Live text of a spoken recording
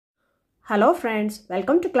Hello friends,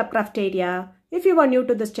 welcome to Crafteria. If you are new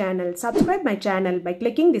to this channel, subscribe my channel by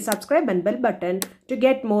clicking the subscribe and bell button to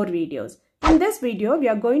get more videos. In this video, we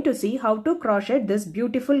are going to see how to crochet this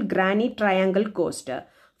beautiful granny triangle coaster.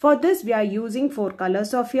 For this, we are using 4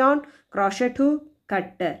 colors of yarn, crochet hook,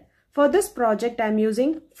 cutter. For this project, I am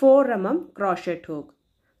using 4 mm crochet hook.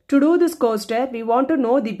 To do this coaster, we want to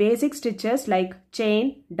know the basic stitches like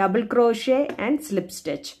chain, double crochet and slip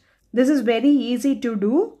stitch. This is very easy to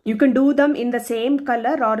do. You can do them in the same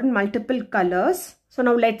color or in multiple colors. So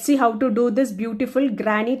now let's see how to do this beautiful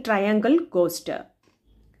granny triangle coaster.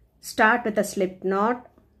 Start with a slip knot.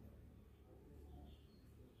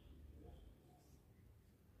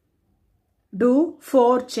 Do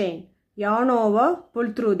 4 chain. Yarn over,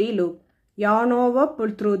 pull through the loop. Yarn over,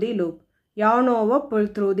 pull through the loop. Yarn over, pull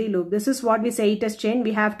through the loop. This is what we say it as chain.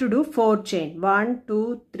 We have to do 4 chain. 1,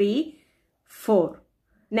 2, 3, 4.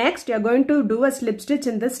 Next, you are going to do a slip stitch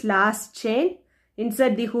in this last chain.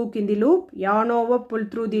 Insert the hook in the loop, yarn over, pull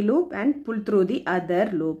through the loop and pull through the other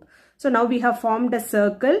loop. So now we have formed a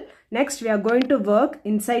circle. Next, we are going to work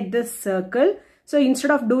inside this circle. So instead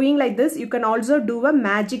of doing like this, you can also do a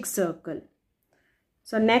magic circle.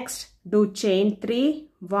 So next, do chain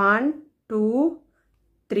 3, 1, 2,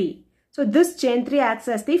 3. So this chain 3 acts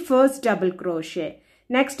as the first double crochet.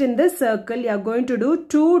 Next, in this circle, you are going to do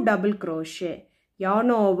 2 double crochet.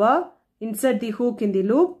 Yarn over, insert the hook in the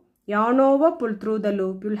loop, yarn over, pull through the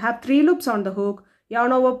loop. You will have 3 loops on the hook.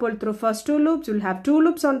 Yarn over, pull through first 2 loops. You will have 2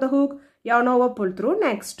 loops on the hook. Yarn over, pull through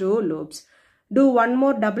next 2 loops. Do 1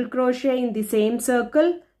 more double crochet in the same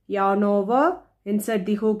circle. Yarn over, insert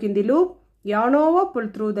the hook in the loop. Yarn over, pull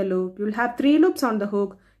through the loop. You will have 3 loops on the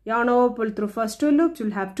hook. Yarn over, pull through first 2 loops. You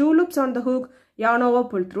will have 2 loops on the hook. Yarn over,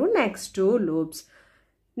 pull through next 2 loops.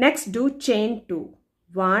 Next, do chain 2.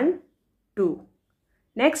 1, 2.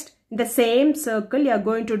 Next, in the same circle, you are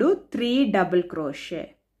going to do 3 double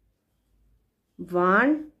crochet.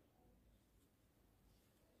 1,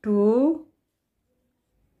 2,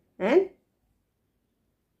 and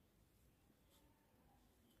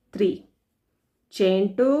 3.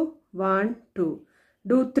 Chain 2, 1, 2.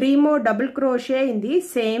 Do 3 more double crochet in the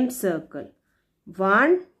same circle.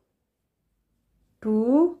 1,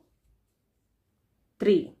 2,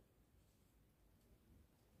 3.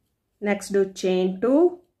 Next, do chain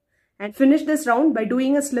 2 and finish this round by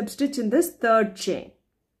doing a slip stitch in this third chain.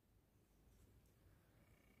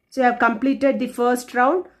 So you have completed the first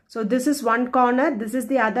round. So this is one corner, this is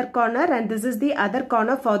the other corner and this is the other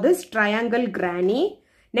corner for this triangle granny.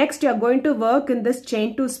 Next, you are going to work in this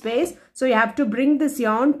chain 2 space. So you have to bring this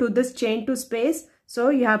yarn to this chain 2 space. So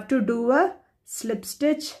you have to do a slip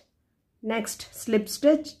stitch, next slip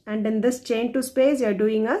stitch, and in this chain 2 space you are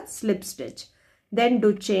doing a slip stitch. Then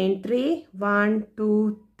do chain 3, 1,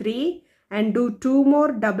 2, 3 and do 2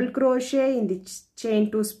 more double crochet in the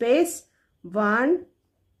chain 2 space, 1,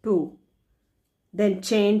 2. Then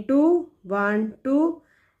chain 2, 1, 2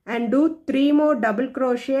 and do 3 more double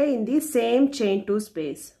crochet in the same chain 2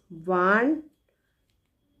 space, 1,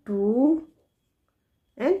 2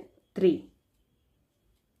 and 3.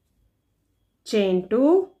 Chain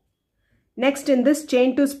 2. Next, in this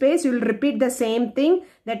chain 2 space, you will repeat the same thing.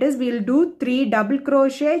 That is, we will do 3 double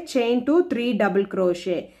crochet, chain 2, 3 double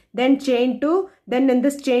crochet. Then chain 2. Then in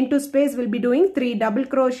this chain 2 space, we will be doing 3 double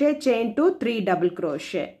crochet, chain 2, 3 double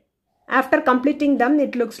crochet. After completing them,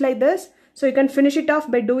 it looks like this. So you can finish it off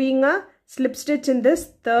by doing a slip stitch in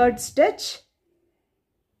this third stitch.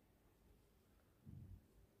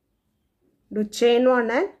 Do chain 1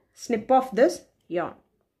 and snip off this yarn.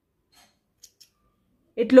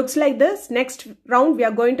 It looks like this. Next round, we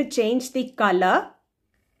are going to change the color.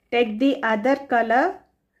 Take the other color,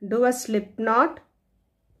 do a slip knot.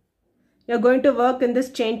 You are going to work in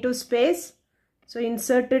this chain 2 space. So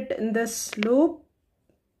insert it in this loop,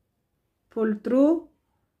 pull through,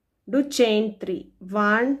 do chain 3.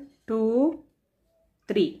 1, 2,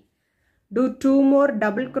 3. Do 2 more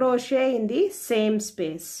double crochet in the same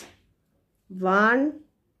space. 1,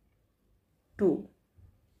 2.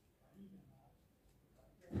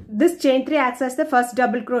 This chain 3 acts as the first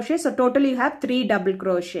double crochet. So total you have 3 double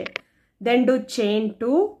crochet. Then do chain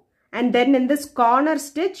 2 and then in this corner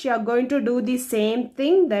stitch you are going to do the same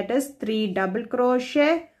thing, that is 3 double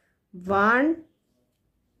crochet. 1,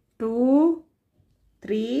 2,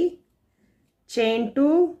 3. Chain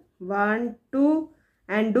 2, 1, 2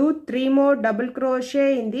 and do 3 more double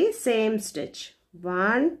crochet in the same stitch.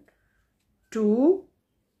 1, 2,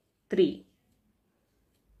 3.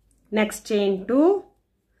 Next chain 2.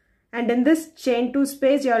 And in this chain 2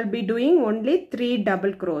 space, you will be doing only 3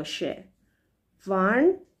 double crochet.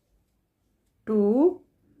 1, 2,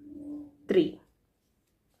 3.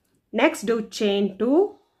 Next do chain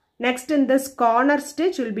 2. Next in this corner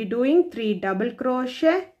stitch we'll be doing 3 double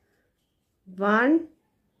crochet. 1,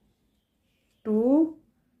 2,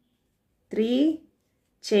 3,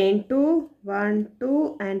 chain 2, 1,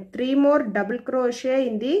 2 and 3 more double crochet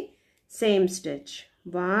in the same stitch.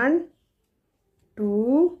 1,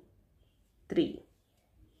 2, 3.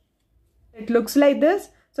 It looks like this.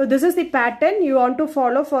 So this is the pattern you want to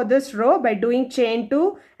follow for this row by doing chain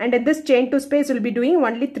 2, and in this chain 2 space you will be doing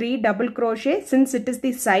only 3 double crochet since it is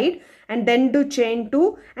the side, and then do chain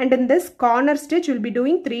 2, and in this corner stitch you will be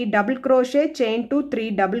doing 3 double crochet, chain 2,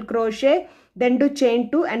 3 double crochet, then do chain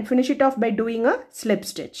 2 and finish it off by doing a slip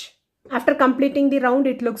stitch. After completing the round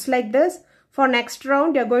it looks like this. For next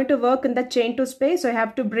round you are going to work in the chain 2 space, so you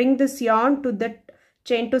have to bring this yarn to the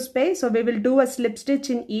chain 2 space. So we will do a slip stitch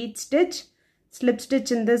in each stitch. Slip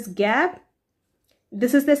stitch in this gap.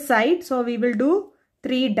 This is the side, so we will do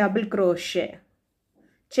 3 double crochet.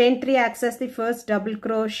 Chain 3 acts as the first double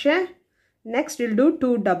crochet. Next we'll do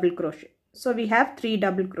 2 double crochet. So we have 3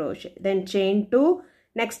 double crochet. Then chain 2.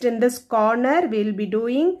 Next in this corner we'll be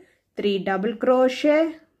doing 3 double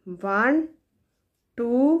crochet. 1,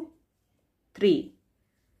 2, 3.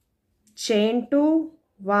 Chain 2,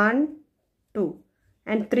 1, 2.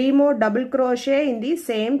 And 3 more double crochet in the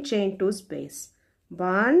same chain 2 space.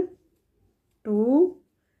 1, 2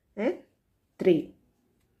 and 3.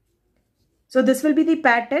 So this will be the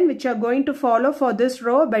pattern which you are going to follow for this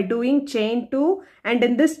row by doing chain 2, and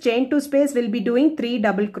in this chain 2 space we'll be doing 3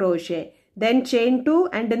 double crochet. Then chain 2,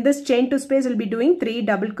 and in this chain 2 space we'll be doing 3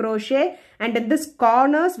 double crochet, and in this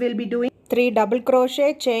corners we'll be doing 3 double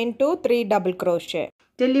crochet, chain 2, 3 double crochet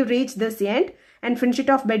till you reach this end and finish it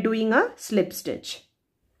off by doing a slip stitch.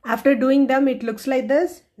 After doing them it looks like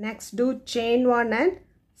this. Next do chain 1 and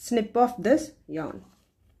snip off this yarn.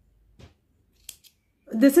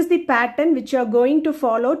 This is the pattern which you are going to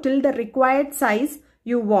follow till the required size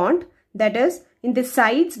you want. That is, in the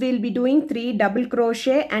sides we will be doing 3 double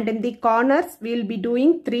crochet, and in the corners we will be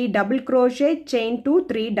doing 3 double crochet, chain 2,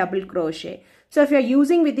 3 double crochet. So if you are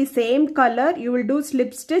using with the same color, you will do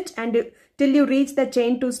slip stitch and till you reach the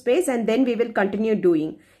chain 2 space, and then we will continue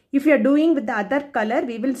doing. If you are doing with the other color,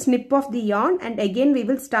 we will snip off the yarn and again we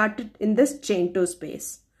will start it in this chain 2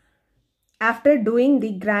 space. After doing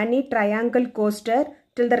the granny triangle coaster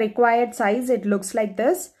till the required size, it looks like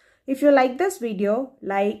this. If you like this video,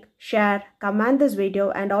 like, share, comment this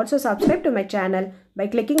video and also subscribe to my channel by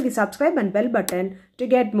clicking the subscribe and bell button to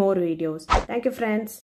get more videos. Thank you friends.